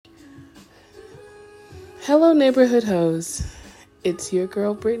Hello, neighborhood hoes. It's your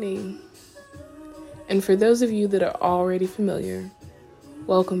girl, Brittany. And for those of you that are already familiar,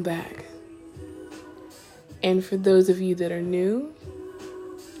 welcome back. And for those of you that are new,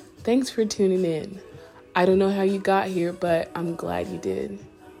 thanks for tuning in. I don't know how you got here, but I'm glad you did.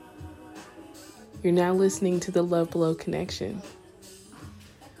 You're now listening to the Love Below Connection.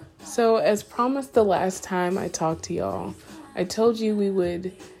 So, as promised the last time I talked to y'all, I told you we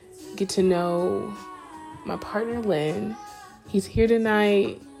would get to know my partner, Lynn. He's here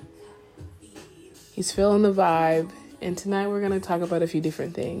tonight. He's feeling the vibe. And tonight we're going to talk about a few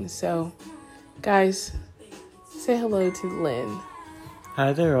different things. So, guys, say hello to Lynn.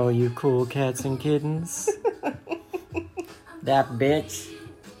 Hi there, all you cool cats and kittens. That bitch.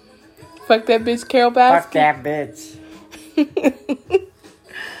 Fuck that bitch, Carol Baskin. Fuck that bitch.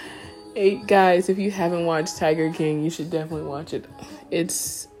 Hey, guys, if you haven't watched Tiger King, you should definitely watch it.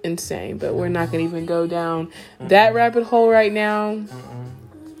 It's insane, but we're not going to even go down that rabbit hole right now.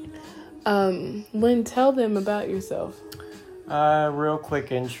 Lynn, tell them about yourself. Real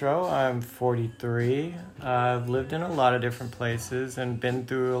quick intro. I'm 43. I've lived in a lot of different places and been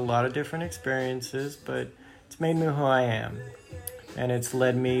through a lot of different experiences, but it's made me who I am. And it's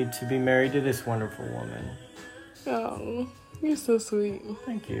led me to be married to this wonderful woman. Oh, you're so sweet.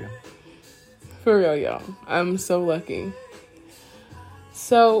 Thank you. For real, y'all. I'm so lucky.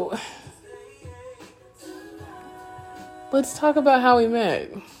 So, let's talk about how we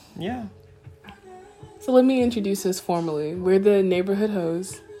met. Yeah. So let me introduce us formally. We're the neighborhood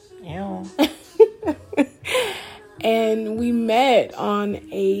hoes. Ew. And we met on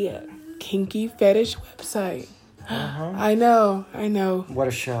a kinky fetish website. Uh-huh. I know. What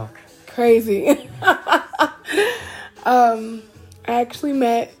a shock. Crazy. I actually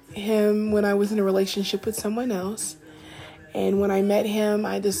met him when I was in a relationship with someone else. And when I met him,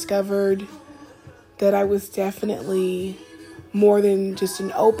 I discovered that I was definitely more than just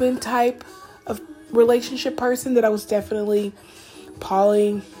an open type of relationship person, that I was definitely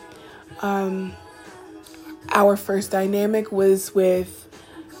poly. Our first dynamic was with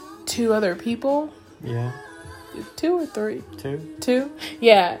 2 other people. Yeah. 2 or 3? 2.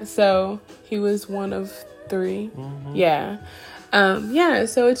 Yeah, so he was one of 3. Mm-hmm. Yeah.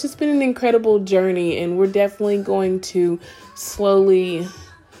 So it's just been an incredible journey, and we're definitely going to slowly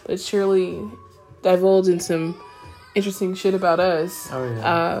but surely divulge in some interesting shit about us. Oh,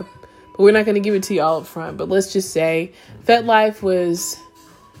 yeah. But we're not going to give it to you all up front. But let's just say FetLife was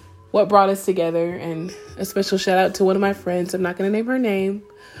what brought us together, and a special shout out to one of my friends. I'm not going to name her name,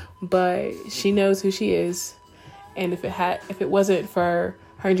 but she knows who she is. And if it wasn't for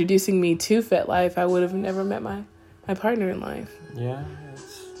her introducing me to FetLife, I would have never met my partner in life. Yeah,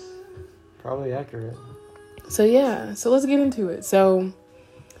 it's probably accurate. So let's get into it. So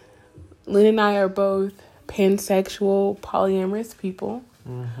Lynn and I are both pansexual, polyamorous people.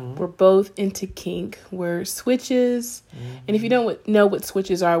 Mm-hmm. We're both into kink. We're switches. Mm-hmm. And if you don't know what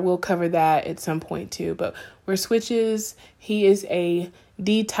switches are, we'll cover that at some point too. But we're switches. He is a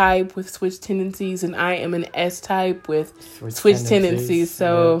D type with switch tendencies, and I am an S type with switch tendencies.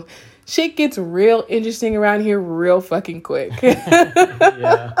 So shit gets real interesting around here real fucking quick.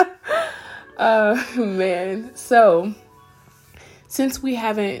 Yeah. Man. So since we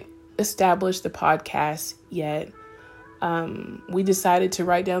haven't established the podcast yet, we decided to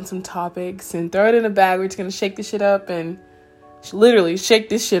write down some topics and throw it in a bag. We're just going to shake this shit up and literally shake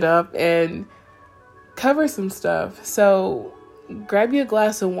this shit up and cover some stuff. So grab you a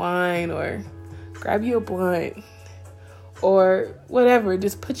glass of wine or grab you a blunt or whatever.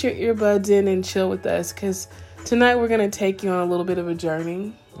 Just put your earbuds in and chill with us, because tonight we're going to take you on a little bit of a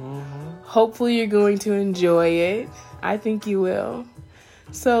journey. Mm-hmm. Hopefully you're going to enjoy it. I think you will.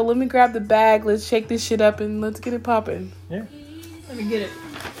 So let me grab the bag. Let's shake this shit up and let's get it popping. Yeah. Let me get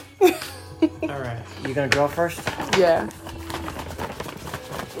it. All right. You gonna go first? Yeah.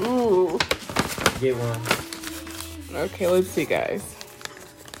 Ooh. Get one. Okay, let's see, guys.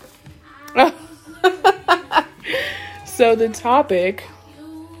 So the topic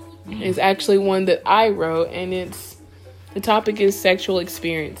is actually one that I wrote, and the topic is sexual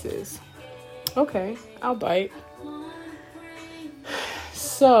experiences. Okay, I'll bite.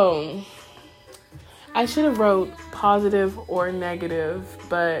 So, I should have wrote positive or negative,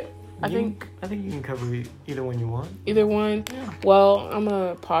 but I think you can cover either one you want. Either one? Yeah. Well, I'm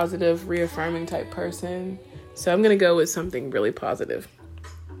a positive, reaffirming type person, so I'm going to go with something really positive.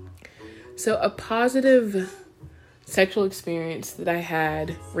 So, a positive sexual experience that I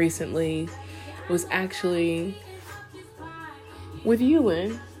had recently was actually with you,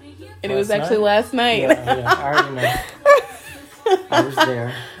 Lynn. And it was actually last night. Yeah, I already know. I was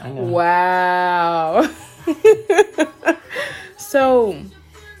there. I know. Wow. So,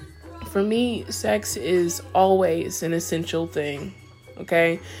 for me, sex is always an essential thing,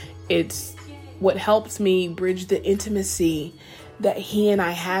 okay? It's what helps me bridge the intimacy that he and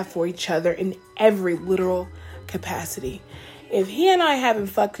I have for each other in every literal capacity. If he and I haven't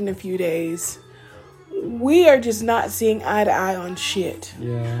fucked in a few days, we are just not seeing eye to eye on shit.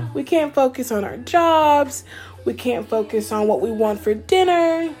 Yeah. We can't focus on our jobs. We can't focus on what we want for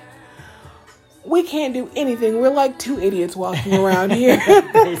dinner. We can't do anything. We're like two idiots walking around here.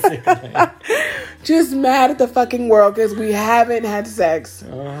 Basically. Just mad at the fucking world because we haven't had sex.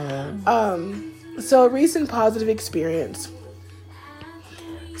 So a recent positive experience.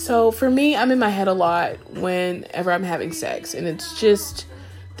 So for me, I'm in my head a lot whenever I'm having sex. And it's just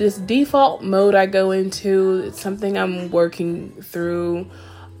this default mode I go into. It's something I'm working through.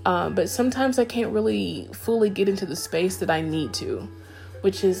 But sometimes I can't really fully get into the space that I need to,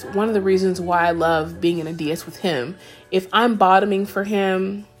 which is one of the reasons why I love being in a DS with him. If I'm bottoming for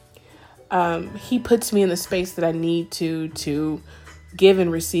him, he puts me in the space that I need to give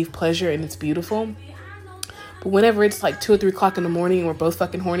and receive pleasure, and it's beautiful. But whenever it's like 2 or 3 o'clock in the morning and we're both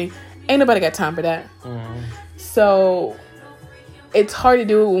fucking horny, ain't nobody got time for that. So it's hard to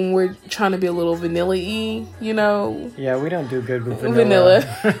do it when we're trying to be a little vanilla-y, you know? Yeah, we don't do good with vanilla.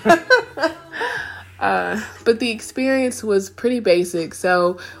 But the experience was pretty basic.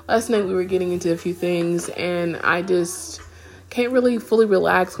 So last night we were getting into a few things, and I just can't really fully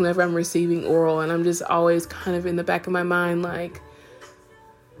relax whenever I'm receiving oral. And I'm just always kind of in the back of my mind like,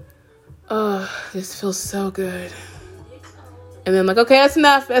 oh, this feels so good. And then like, okay, that's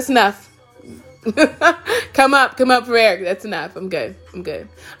enough. Come up for air. That's enough. I'm good.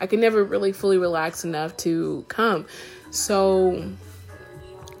 I can never really fully relax enough to come. So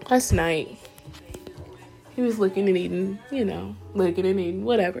last night he was licking and eating,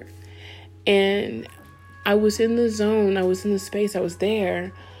 whatever. And I was in the zone. I was in the space. I was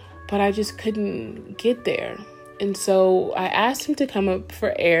there, but I just couldn't get there. And so I asked him to come up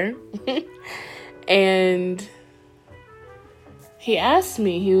for air. And he asked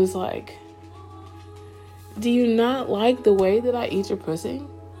me, he was like, do you not like the way that I eat your pussy?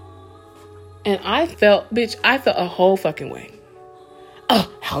 And I felt a whole fucking way.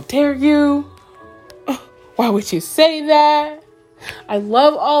 Oh, how dare you? Oh, why would you say that? I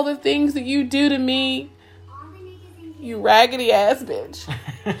love all the things that you do to me. You raggedy ass bitch.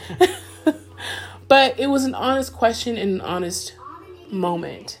 But it was an honest question and an honest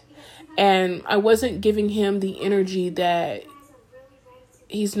moment. And I wasn't giving him the energy that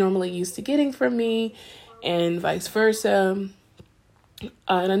he's normally used to getting from me, and vice versa.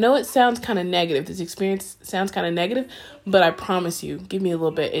 And I know it sounds kind of negative. This experience sounds kind of negative, but I promise you, give me a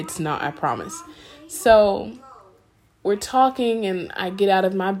little bit. It's not, I promise. So we're talking, and I get out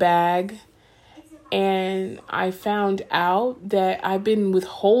of my bag, and I found out that I've been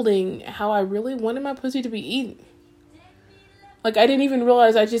withholding how I really wanted my pussy to be eaten. Like, I didn't even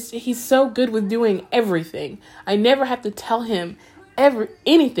realize he's so good with doing everything. I never have to tell him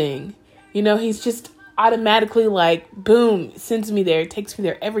anything. He's just automatically like, boom, sends me there, takes me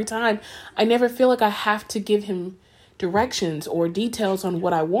there every time. I never feel like I have to give him directions or details on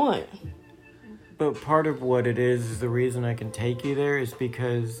what I want. But part of what it is the reason I can take you there is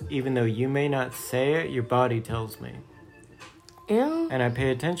because even though you may not say it, your body tells me. Yeah. And I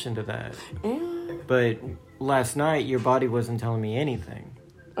pay attention to that. Yeah. But last night, your body wasn't telling me anything.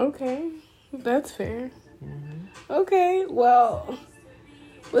 Okay. That's fair. Mm-hmm. Okay. Well,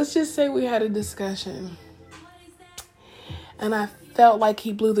 let's just say we had a discussion. And I felt like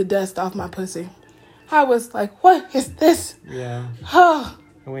he blew the dust off my pussy. I was like, what is this? Yeah. Oh.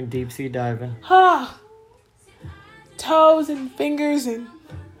 I went deep sea diving. Toes and fingers and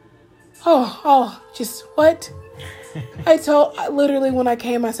just what? Literally when I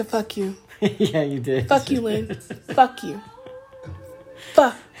came, I said, fuck you. Yeah, you did. Fuck you, Lynn. Fuck you.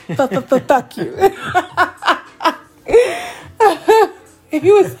 Fuck you. And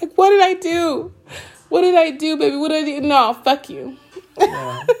he was like, what did I do? What did I do, baby? What did I do? No, fuck you.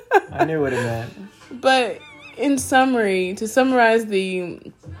 Yeah, I knew what it meant. But in summary, to summarize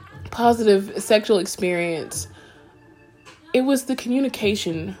the positive sexual experience, it was the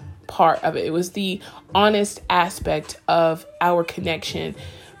communication part of it. It was the honest aspect of our connection.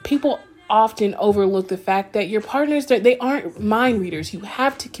 People often overlook the fact that your partners, they aren't mind readers. You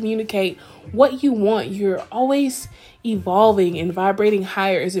have to communicate what you want. You're always evolving and vibrating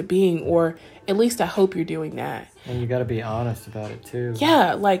higher as a being, or at least I hope you're doing that. And you got to be honest about it too.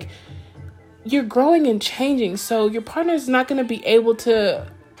 Yeah, like you're growing and changing, so your partner is not going to be able to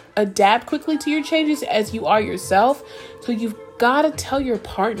adapt quickly to your changes as you are yourself. So you've got to tell your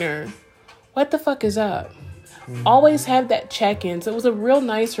partner what the fuck is up. Always have that check-in. So it was a real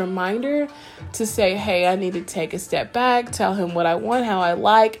nice reminder to say, hey, I need to take a step back, tell him what I want, how I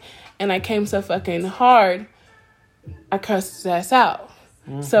like, and I came so fucking hard, I cussed his ass out.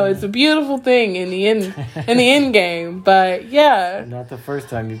 So it's a beautiful thing in the end game. But yeah. Not the first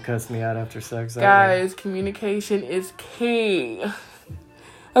time you cussed me out after sex. Guys, communication is key.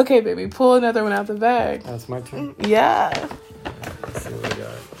 Okay, baby, pull another one out the bag. That's my turn? Yeah. Let's see what we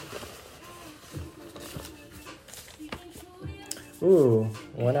got. Ooh,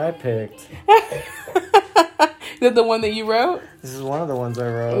 one I picked. Is that the one that you wrote? This is one of the ones I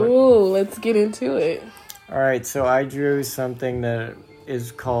wrote. Ooh, let's get into it. All right, so I drew something that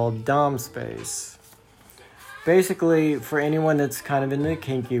is called Dom Space. Basically, for anyone that's kind of in the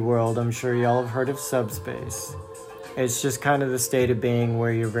kinky world, I'm sure y'all have heard of subspace. It's just kind of the state of being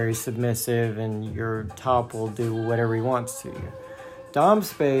where you're very submissive and your top will do whatever he wants to you. Dom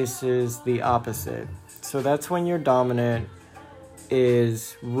Space is the opposite. So that's when your dominant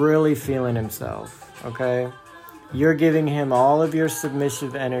is really feeling himself, okay? You're giving him all of your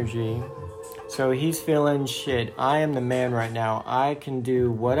submissive energy. So he's feeling, shit, I am the man right now. I can do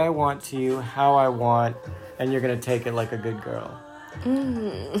what I want to you, how I want, and you're going to take it like a good girl.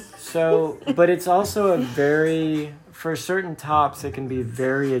 So, but it's also a very, for certain tops, it can be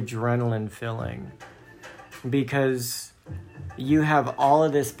very adrenaline filling. Because you have all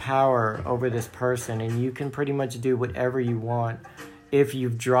of this power over this person, and you can pretty much do whatever you want if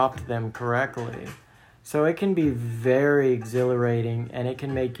you've dropped them correctly. So it can be very exhilarating and it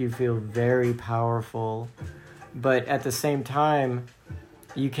can make you feel very powerful. But at the same time,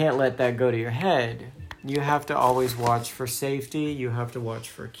 you can't let that go to your head. You have to always watch for safety. You have to watch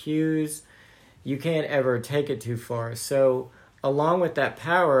for cues. You can't ever take it too far. So along with that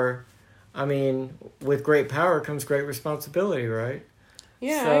power, I mean, with great power comes great responsibility, right?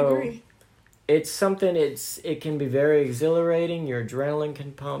 Yeah, so I agree. It's something, it can be very exhilarating. Your adrenaline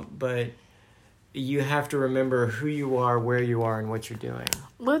can pump, but you have to remember who you are, where you are, and what you're doing.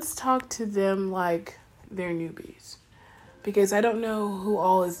 Let's talk to them like they're newbies. Because I don't know who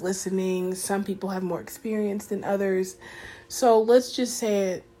all is listening. Some people have more experience than others. So let's just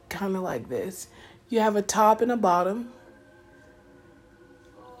say it kind of like this. You have a top and a bottom.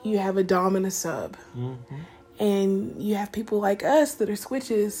 You have a dom and a sub. Mm-hmm. And you have people like us that are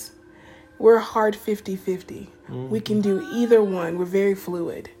switches. We're hard 50-50. Mm-hmm. We can do either one. We're very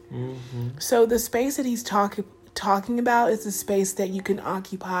fluid. Mm-hmm. So the space that he's talking about is the space that you can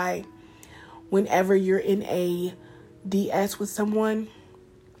occupy whenever you're in a DS with someone,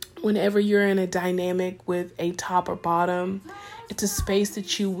 whenever you're in a dynamic with a top or bottom. It's a space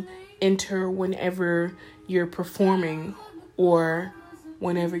that you enter whenever you're performing or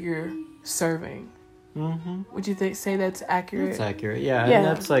whenever you're serving. Mm-hmm. Would you say that's accurate? That's accurate, yeah. And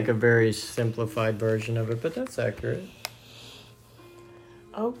that's like a very simplified version of it, but that's accurate.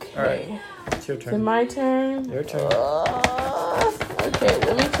 Okay. All right. It's your turn. Is it my turn? Your turn. Okay,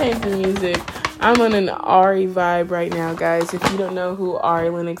 let me change the music. I'm on an Ari vibe right now, guys. If you don't know who Ari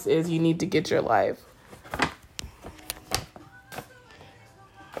Lennox is, you need to get your life.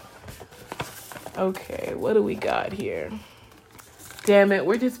 Okay, what do we got here? Damn it,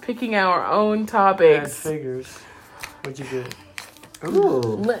 we're just picking our own topics. Bad figures. What'd you get?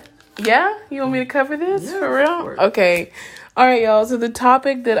 Ooh. Yeah? You want me to cover this? Yeah, for real? Okay. All right, y'all. So the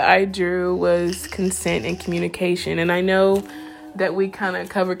topic that I drew was consent and communication. And I know that we kind of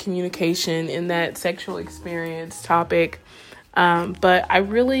cover communication in that sexual experience topic. But I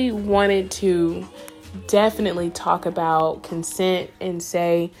really wanted to definitely talk about consent and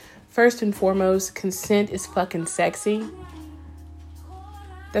say, first and foremost, consent is fucking sexy.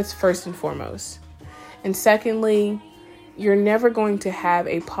 That's first and foremost. And secondly, you're never going to have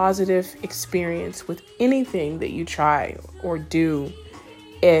a positive experience with anything that you try or do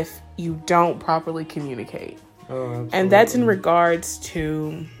if you don't properly communicate. Oh, absolutely. And that's in regards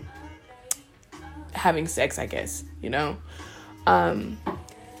to having sex, I guess, you know. I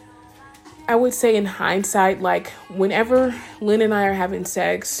would say in hindsight, like whenever Lynn and I are having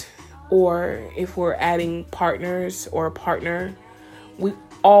sex, or if we're adding partners or a partner, we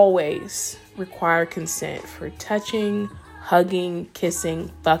always require consent for touching, hugging,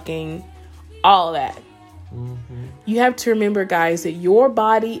 kissing, fucking, all of that. Mm-hmm. You have to remember, guys, that your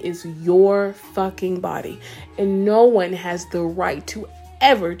body is your fucking body, and no one has the right to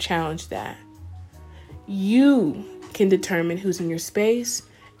ever challenge that. You can determine who's in your space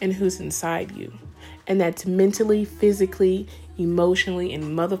and who's inside you, and that's mentally, physically, emotionally,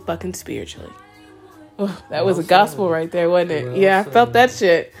 and motherfucking spiritually. Oh, that was a gospel right there, wasn't it? Yeah, I felt that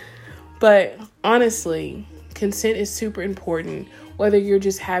shit. But honestly, consent is super important. whether you're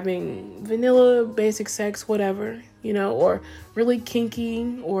just having vanilla, basic sex, whatever, you know, or really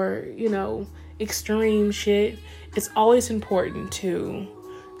kinky or, you know, extreme shit, it's always important to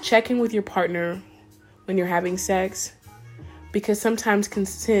check in with your partner when you're having sex, because sometimes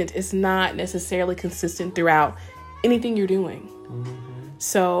consent is not necessarily consistent throughout anything you're doing.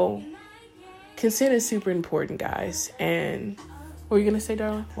 So consent is super important, guys. And what were you going to say,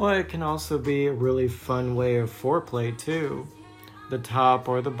 darling? Well, it can also be a really fun way of foreplay, too. The top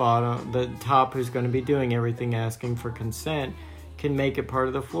or the bottom, the top who's going to be doing everything, asking for consent, can make it part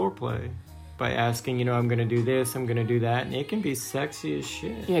of the foreplay by asking, you know, I'm going to do this, I'm going to do that. And it can be sexy as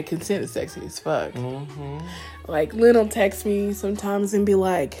shit. Yeah, consent is sexy as fuck. Like, Lynn will text me sometimes and be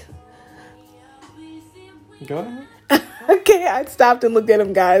like... Go ahead. Okay, I stopped and looked at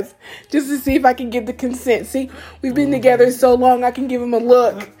him, guys, just to see if I can get the consent. See, we've been together so long, I can give him a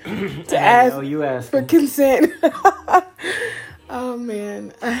look to ask for consent. Oh,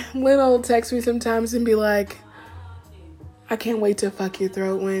 man. Lynn will text me sometimes and be like, I can't wait to fuck your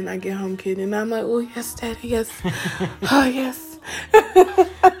throat when I get home, kid. And I'm like, oh, yes, daddy, yes. Oh, yes.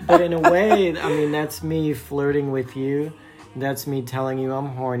 But in a way, I mean, that's me flirting with you. That's me telling you I'm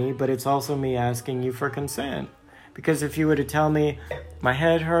horny, but it's also me asking you for consent. Because if you were to tell me, my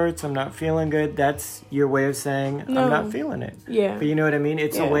head hurts, I'm not feeling good, that's your way of saying, no, I'm not feeling it. Yeah. But you know what I mean?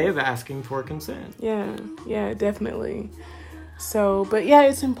 It's a way of asking for consent. Yeah, definitely. So, but yeah,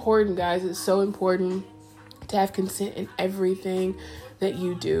 it's important, guys. It's so important to have consent in everything that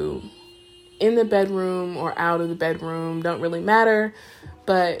you do. In the bedroom or out of the bedroom, don't really matter.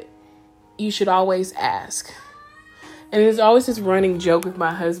 But you should always ask. And there's always this running joke with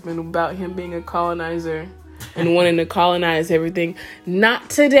my husband about him being a colonizer and wanting to colonize everything. Not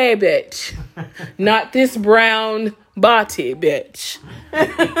today, bitch. Not this brown body, bitch.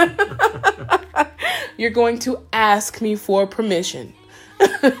 You're going to ask me for permission.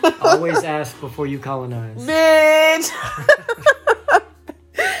 Always ask before you colonize. Bitch.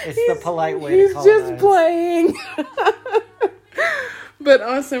 It's the polite way to colonize. He's just playing. But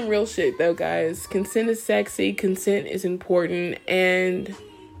on some real shit, though, guys, consent is sexy. Consent is important. And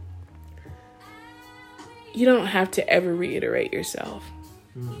you don't have to ever reiterate yourself.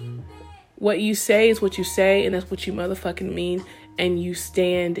 What you say is what you say, and that's what you motherfucking mean. And you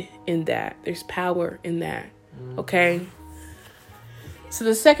stand in that. There's power in that. Okay? So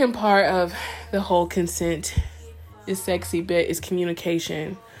the second part of the whole consent is sexy bit is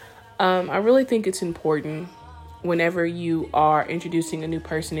communication. I really think it's important whenever you are introducing a new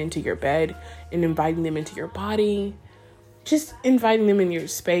person into your bed and inviting them into your body, just inviting them in your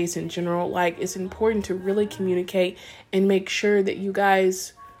space in general. Like, it's important to really communicate and make sure that you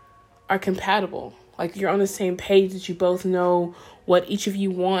guys are compatible. Like, you're on the same page, that you both know what each of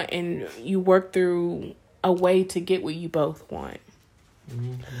you want and you work through a way to get what you both want.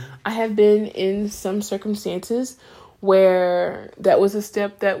 I have been in some circumstances where that was a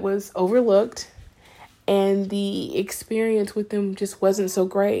step that was overlooked and the experience with them just wasn't so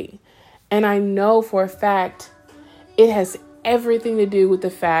great. And I know for a fact it has everything to do with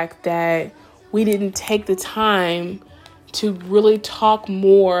the fact that we didn't take the time to really talk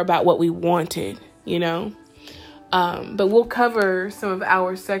more about what we wanted, you know? But we'll cover some of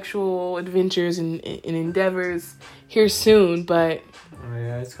our sexual adventures and endeavors here soon, but... Oh,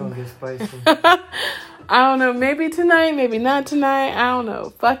 yeah, it's gonna get spicy. I don't know, maybe tonight, maybe not tonight, I don't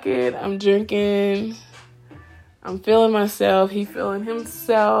know. Fuck it, I'm drinking. I'm feeling myself, he feeling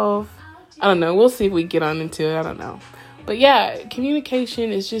himself. I don't know, we'll see if we get on into it, I don't know. But yeah,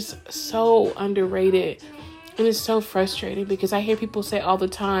 communication is just so underrated. And it's so frustrating because I hear people say all the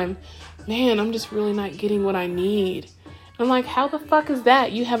time, man, I'm just really not getting what I need. And I'm like, how the fuck is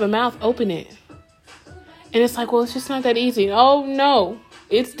that? You have a mouth, open it. And it's like, well, it's just not that easy. Oh, no.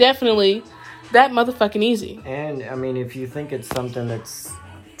 It's definitely that motherfucking easy. And, I mean, if you think it's something that's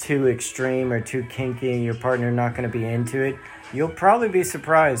too extreme or too kinky and your partner not going to be into it, you'll probably be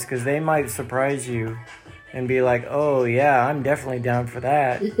surprised because they might surprise you and be like, oh, yeah, I'm definitely down for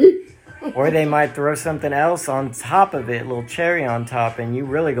that. Or they might throw something else on top of it, a little cherry on top, and you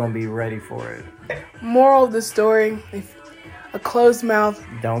really going to be ready for it. Moral of the story, if a closed mouth...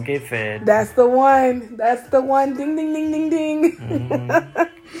 Don't get fed. That's the one. That's the one. Ding, ding, ding, ding, ding.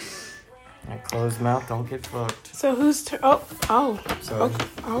 A closed mouth, don't get fucked. So whose turn? Oh. Sorry. Okay.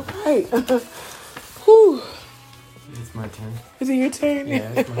 All right. Whew. It's my turn. Is it your turn?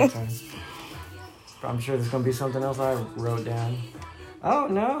 Yeah, it's my turn. I'm sure there's going to be something else I wrote down. Oh,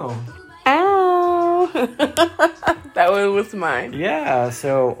 no. Ow. That one was mine. Yeah,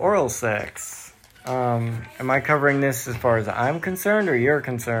 so oral sex. Am I covering this as far as I'm concerned or you're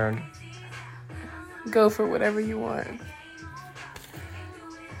concerned? Go for whatever you want.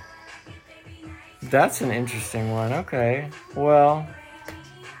 That's an interesting one. Okay. Well.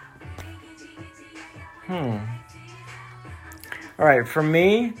 All right, for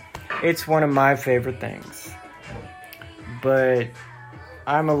me, it's one of my favorite things. But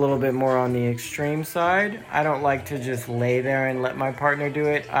I'm a little bit more on the extreme side. I don't like to just lay there and let my partner do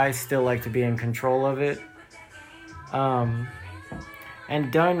it. I still like to be in control of it. And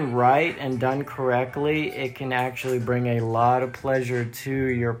done right and done correctly, it can actually bring a lot of pleasure to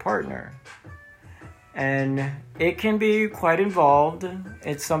your partner. And it can be quite involved.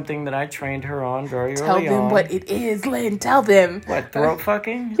 It's something that I trained her on very early on. Tell them what it is, Lynn. Tell them. What, throat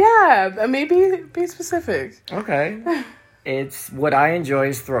fucking? Yeah, maybe be specific. Okay. It's what I enjoy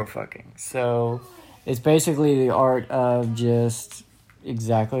is throat fucking. So it's basically the art of just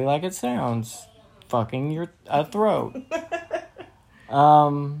exactly like it sounds, fucking your throat.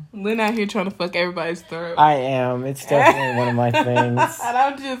 Lynn out here trying to fuck everybody's throat. I am. It's definitely one of my things. I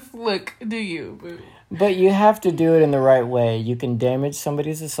don't just look, do you? But you have to do it in the right way. You can damage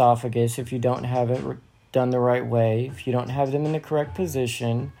somebody's esophagus if you don't have it done the right way, if you don't have them in the correct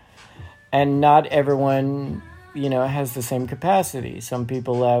position. And not everyone, has the same capacity. Some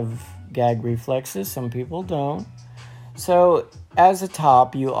people have gag reflexes, some people don't. So as a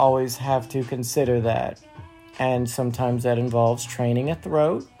top, you always have to consider that. And sometimes that involves training a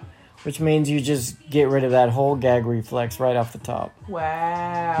throat, which means you just get rid of that whole gag reflex right off the top.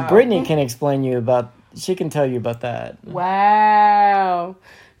 Wow. Brittany can she can tell you about that. Wow.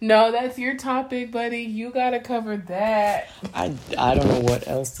 No, that's your topic, buddy. You gotta cover that. I don't know what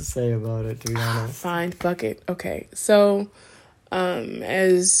else to say about it, to be honest. Fine, fuck it. Okay, so,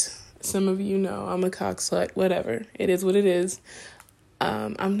 as some of you know, I'm a cock slut. Whatever. It is what it is.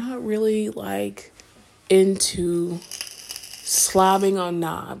 I'm not really, into slobbing on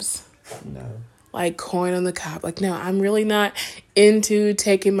knobs. No. Like corn on the cob. No, I'm really not into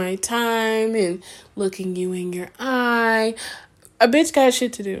taking my time and looking you in your eye. A bitch got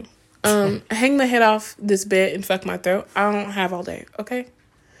shit to do. Hang my head off this bed and fuck my throat. I don't have all day, okay?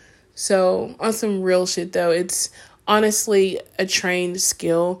 So, on some real shit though, it's honestly a trained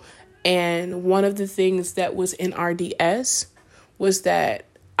skill. And one of the things that was in RDS was that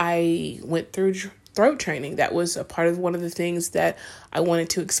I went through throat training. That was a part of one of the things that I wanted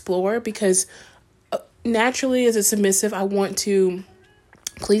to explore because naturally as a submissive, I want to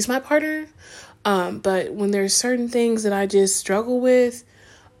please my partner. But when there's certain things that I just struggle with,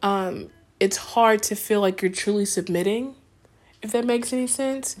 it's hard to feel like you're truly submitting, if that makes any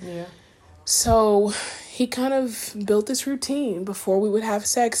sense. Yeah. So he kind of built this routine. Before we would have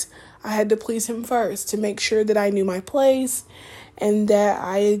sex, I had to please him first to make sure that I knew my place and that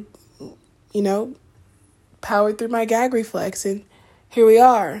I, powered through my gag reflex. And here we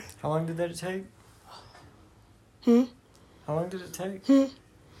are. How long did that take? How long did it take?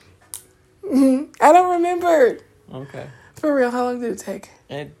 I don't remember. Okay. For real, how long did it take?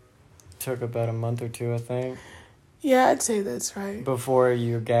 It took about a month or two, I think. Yeah, I'd say that's right. Before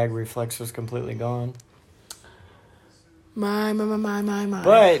your gag reflex was completely gone. My.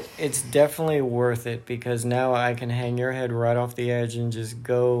 But it's definitely worth it because now I can hang your head right off the edge and just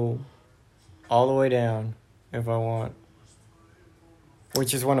go all the way down if I want.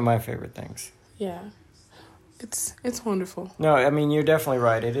 Which is one of my favorite things. Yeah. It's wonderful. No, I mean, you're definitely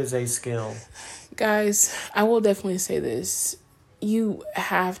right. It is a skill. Guys, I will definitely say this. You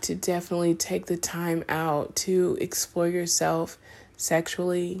have to definitely take the time out to explore yourself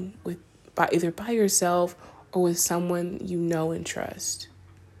sexually either by yourself or with someone you know and trust.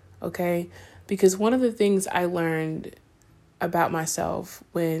 Okay? Because one of the things I learned about myself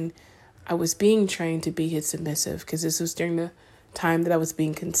when I was being trained to be his submissive, because this was during the time that I was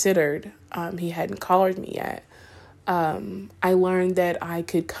being considered, he hadn't collared me yet. I learned that I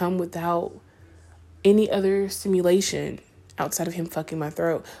could come without any other stimulation outside of him fucking my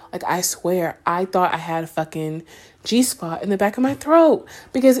throat. I swear, I thought I had a fucking G-spot in the back of my throat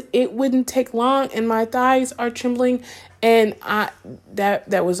because it wouldn't take long and my thighs are trembling and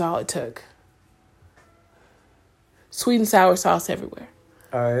that was all it took. Sweet and sour sauce everywhere.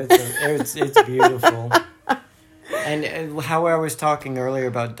 It's beautiful. And how I was talking earlier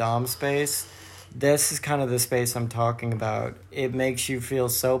about dom space, this is kind of the space I'm talking about. It makes you feel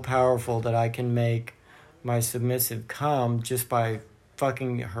so powerful that I can make my submissive come just by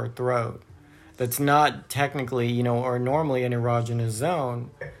fucking her throat. That's not technically, or normally an erogenous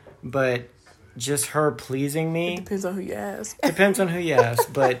zone, but just her pleasing me. It depends on who you ask. Depends on who you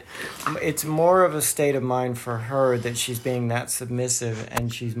ask, but it's more of a state of mind for her that she's being that submissive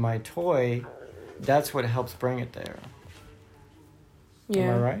and she's my toy. That's what helps bring it there.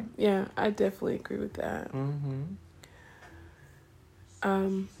 Yeah. Am I right? Yeah, I definitely agree with that. Mm-hmm.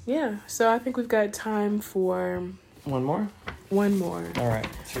 Yeah, so I think we've got time for One more? one more. All right,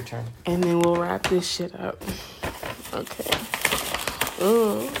 it's your turn. And then we'll wrap this shit up. Okay.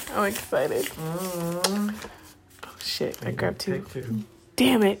 Ooh, I'm excited. Oh, shit. I grabbed two. Pick two.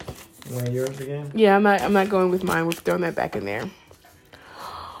 Damn it. You want yours again? Yeah, I'm not going with mine. We're throwing that back in there.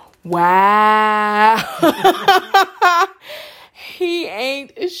 Wow. He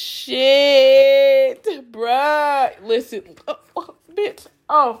ain't shit, bruh. Listen. Oh, bitch.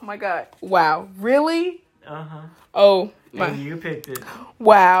 Oh, my God. Wow. Really? Uh-huh. Oh, my. And you picked it.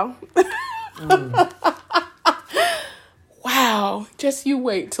 Wow. Wow. Just you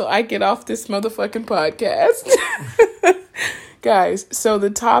wait till I get off this motherfucking podcast. Guys, so the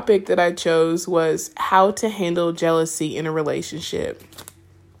topic that I chose was how to handle jealousy in a relationship.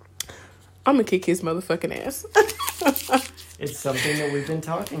 I'm gonna kick his motherfucking ass. It's something that we've been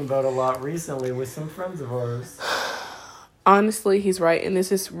talking about a lot recently with some friends of ours. Honestly, he's right, and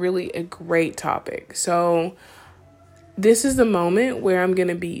this is really a great topic. So this is the moment where I'm going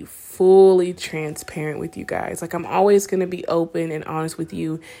to be fully transparent with you guys. Like, I'm always going to be open and honest with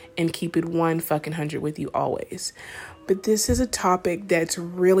you and keep it 100 with you always. But this is a topic that's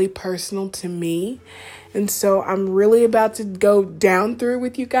really personal to me. And so I'm really about to go down through it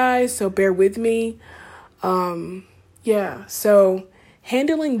with you guys. So bear with me. Yeah. So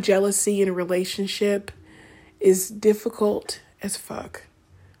handling jealousy in a relationship is difficult as fuck.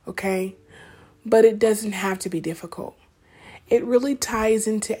 Okay. But it doesn't have to be difficult. It really ties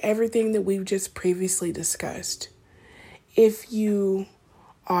into everything that we've just previously discussed. If you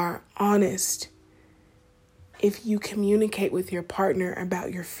are honest, if you communicate with your partner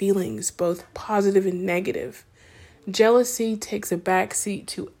about your feelings, both positive and negative, jealousy takes a backseat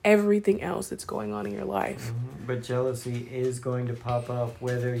to everything else that's going on in your life. Mm-hmm. But jealousy is going to pop up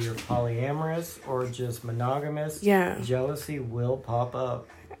whether you're polyamorous or just monogamous. Yeah. Jealousy will pop up.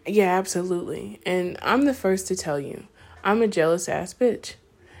 Yeah, absolutely. And I'm the first to tell you, I'm a jealous ass bitch.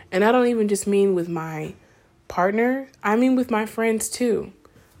 And I don't even just mean with my partner. I mean with my friends too.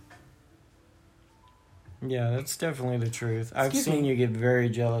 Yeah, that's definitely the truth. I've seen you get very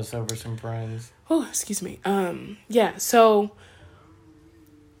jealous over some friends. Oh, excuse me. Yeah, so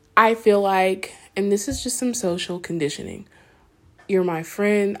I feel like, and this is just some social conditioning. You're my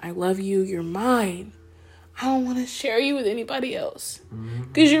friend. I love you. You're mine. I don't want to share you with anybody else.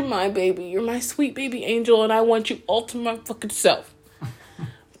 Because you're my baby. You're my sweet baby angel. And I want you all to my fucking self.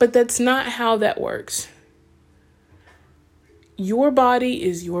 But that's not how that works. Your body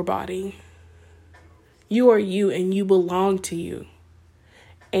is your body. You are you and you belong to you.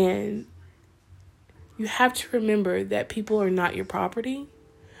 And you have to remember that people are not your property.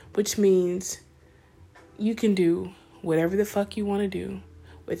 Which means you can do whatever the fuck you want to do.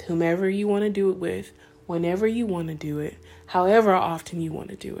 With whomever you want to do it with. Whenever you want to do it, however often you want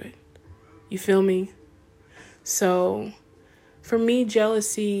to do it. You feel me? So, for me,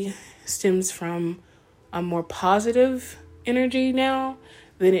 jealousy stems from a more positive energy now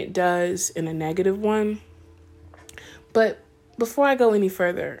than it does in a negative one. But before I go any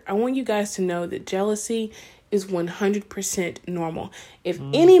further, I want you guys to know that jealousy is 100% normal. If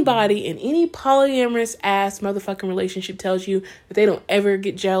anybody in any polyamorous ass motherfucking relationship tells you that they don't ever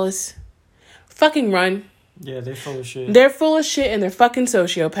get jealous, fucking run. Yeah, they're full of shit. They're full of shit and they're fucking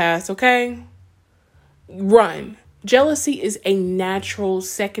sociopaths, okay? Run. Jealousy is a natural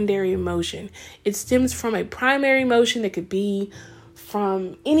secondary emotion. It stems from a primary emotion that could be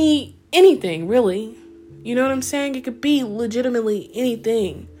from anything, really. You know what I'm saying? It could be legitimately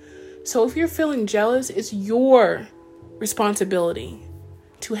anything. So if you're feeling jealous, it's your responsibility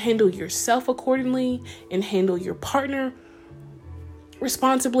to handle yourself accordingly and handle your partner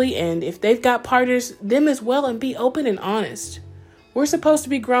responsibly, and if they've got partners, them as well, and be open and honest. We're supposed to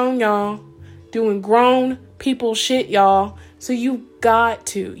be grown, y'all, doing grown people shit, y'all. So you've got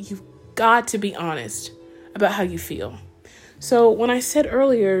to be honest about how you feel. So when I said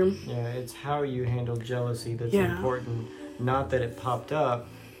earlier, yeah, it's how you handle jealousy that's important. Not that it popped up,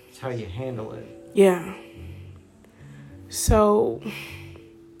 it's how you handle it. Yeah. So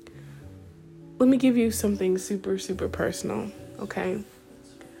let me give you something super, super personal. Okay.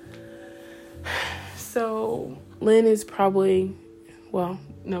 So Lynn is Lynn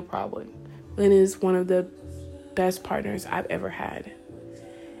is one of the best partners I've ever had.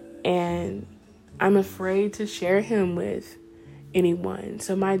 And I'm afraid to share him with anyone.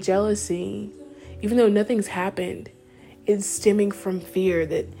 So my jealousy, even though nothing's happened, is stemming from fear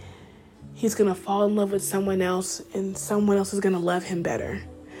that he's going to fall in love with someone else and someone else is going to love him better.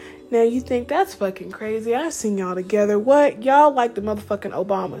 Now you think that's fucking crazy. I've seen y'all together. What? Y'all like the motherfucking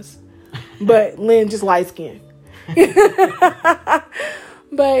Obamas. But Lynn just light skinned.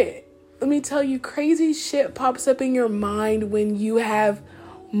 But let me tell you, crazy shit pops up in your mind when you have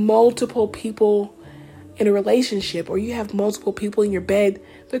multiple people in a relationship or you have multiple people in your bed.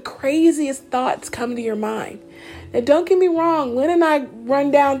 The craziest thoughts come to your mind. Now, don't get me wrong. Lynn and I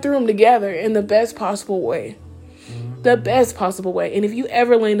run down through them together in the best possible way. The best possible way. And if you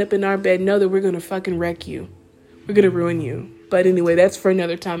ever land up in our bed, know that we're going to fucking wreck you. We're going to ruin you. But anyway, that's for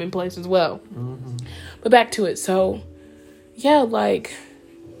another time and place as well. Mm-hmm. But back to it. So, yeah, like,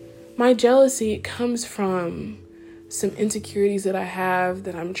 my jealousy, it comes from some insecurities that I have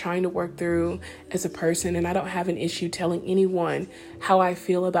that I'm trying to work through as a person. And I don't have an issue telling anyone how I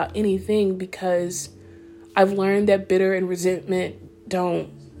feel about anything because I've learned that bitter and resentment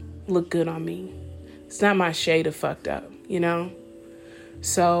don't look good on me. It's not my shade of fucked up, you know?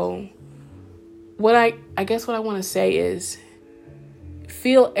 So what I guess what I want to say is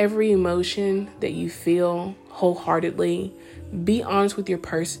feel every emotion that you feel wholeheartedly. Be honest with your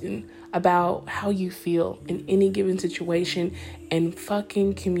person about how you feel in any given situation and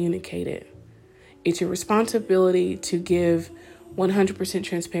fucking communicate it. It's your responsibility to give 100%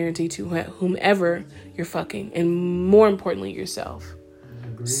 transparency to whomever you're fucking, and more importantly, yourself.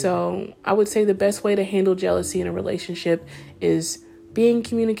 So I would say the best way to handle jealousy in a relationship is being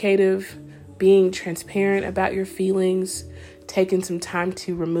communicative, being transparent about your feelings, taking some time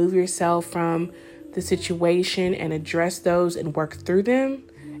to remove yourself from the situation and address those and work through them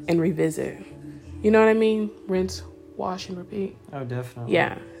and revisit. You know what I mean? Rinse, wash, and repeat. Oh, definitely.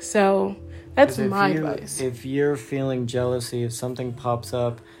 Yeah. So that's my advice. If you're feeling jealousy, if something pops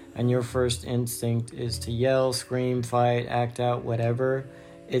up and your first instinct is to yell, scream, fight, act out, whatever,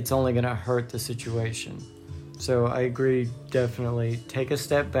 it's only going to hurt the situation. So I agree, definitely. Take a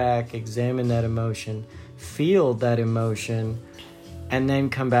step back, examine that emotion, feel that emotion, and then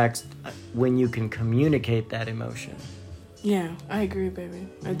come back when you can communicate that emotion. Yeah, I agree, baby.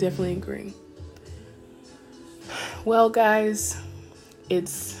 I definitely agree. Well, guys,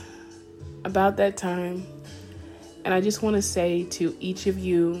 it's about that time. And I just want to say to each of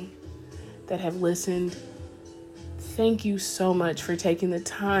you that have listened, thank you so much for taking the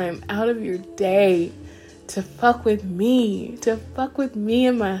time out of your day to fuck with me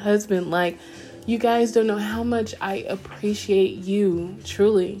and my husband. Like, you guys don't know how much I appreciate you,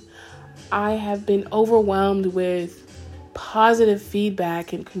 truly. I have been overwhelmed with positive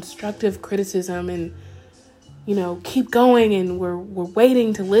feedback and constructive criticism and, you know, keep going, and we're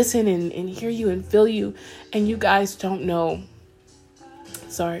waiting to listen and hear you and feel you. And you guys don't know.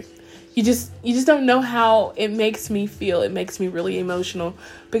 Sorry. You just don't know how it makes me feel. It makes me really emotional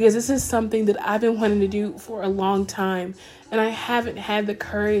because this is something that I've been wanting to do for a long time. And I haven't had the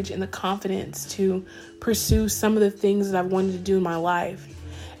courage and the confidence to pursue some of the things that I've wanted to do in my life.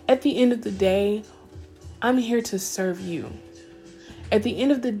 At the end of the day, I'm here to serve you. At the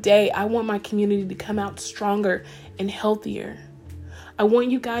end of the day, I want my community to come out stronger and healthier. I want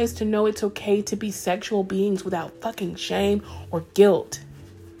you guys to know it's okay to be sexual beings without fucking shame or guilt.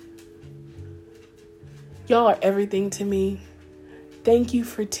 Y'all are everything to me. Thank you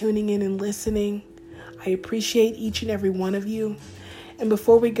for tuning in and listening. I appreciate each and every one of you. And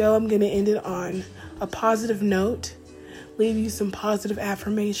before we go, I'm going to end it on a positive note. Leave you some positive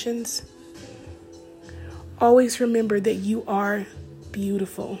affirmations. Always remember that you are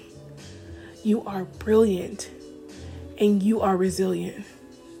beautiful. You are brilliant. And you are resilient.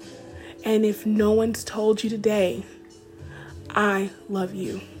 And if no one's told you today, I love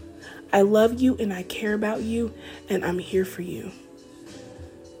you. I love you and I care about you and I'm here for you.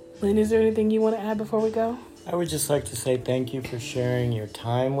 Lynn, is there anything you want to add before we go? I would just like to say thank you for sharing your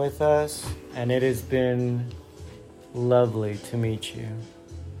time with us, and it has been lovely to meet you.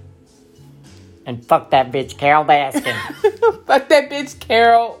 And fuck that bitch Carol Baskin. Fuck that bitch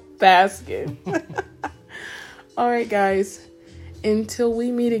Carol Baskin. All right, guys. Until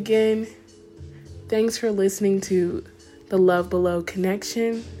we meet again, thanks for listening to the Love Below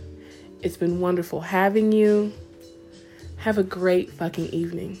Connection. It's been wonderful having you. Have a great fucking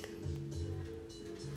evening.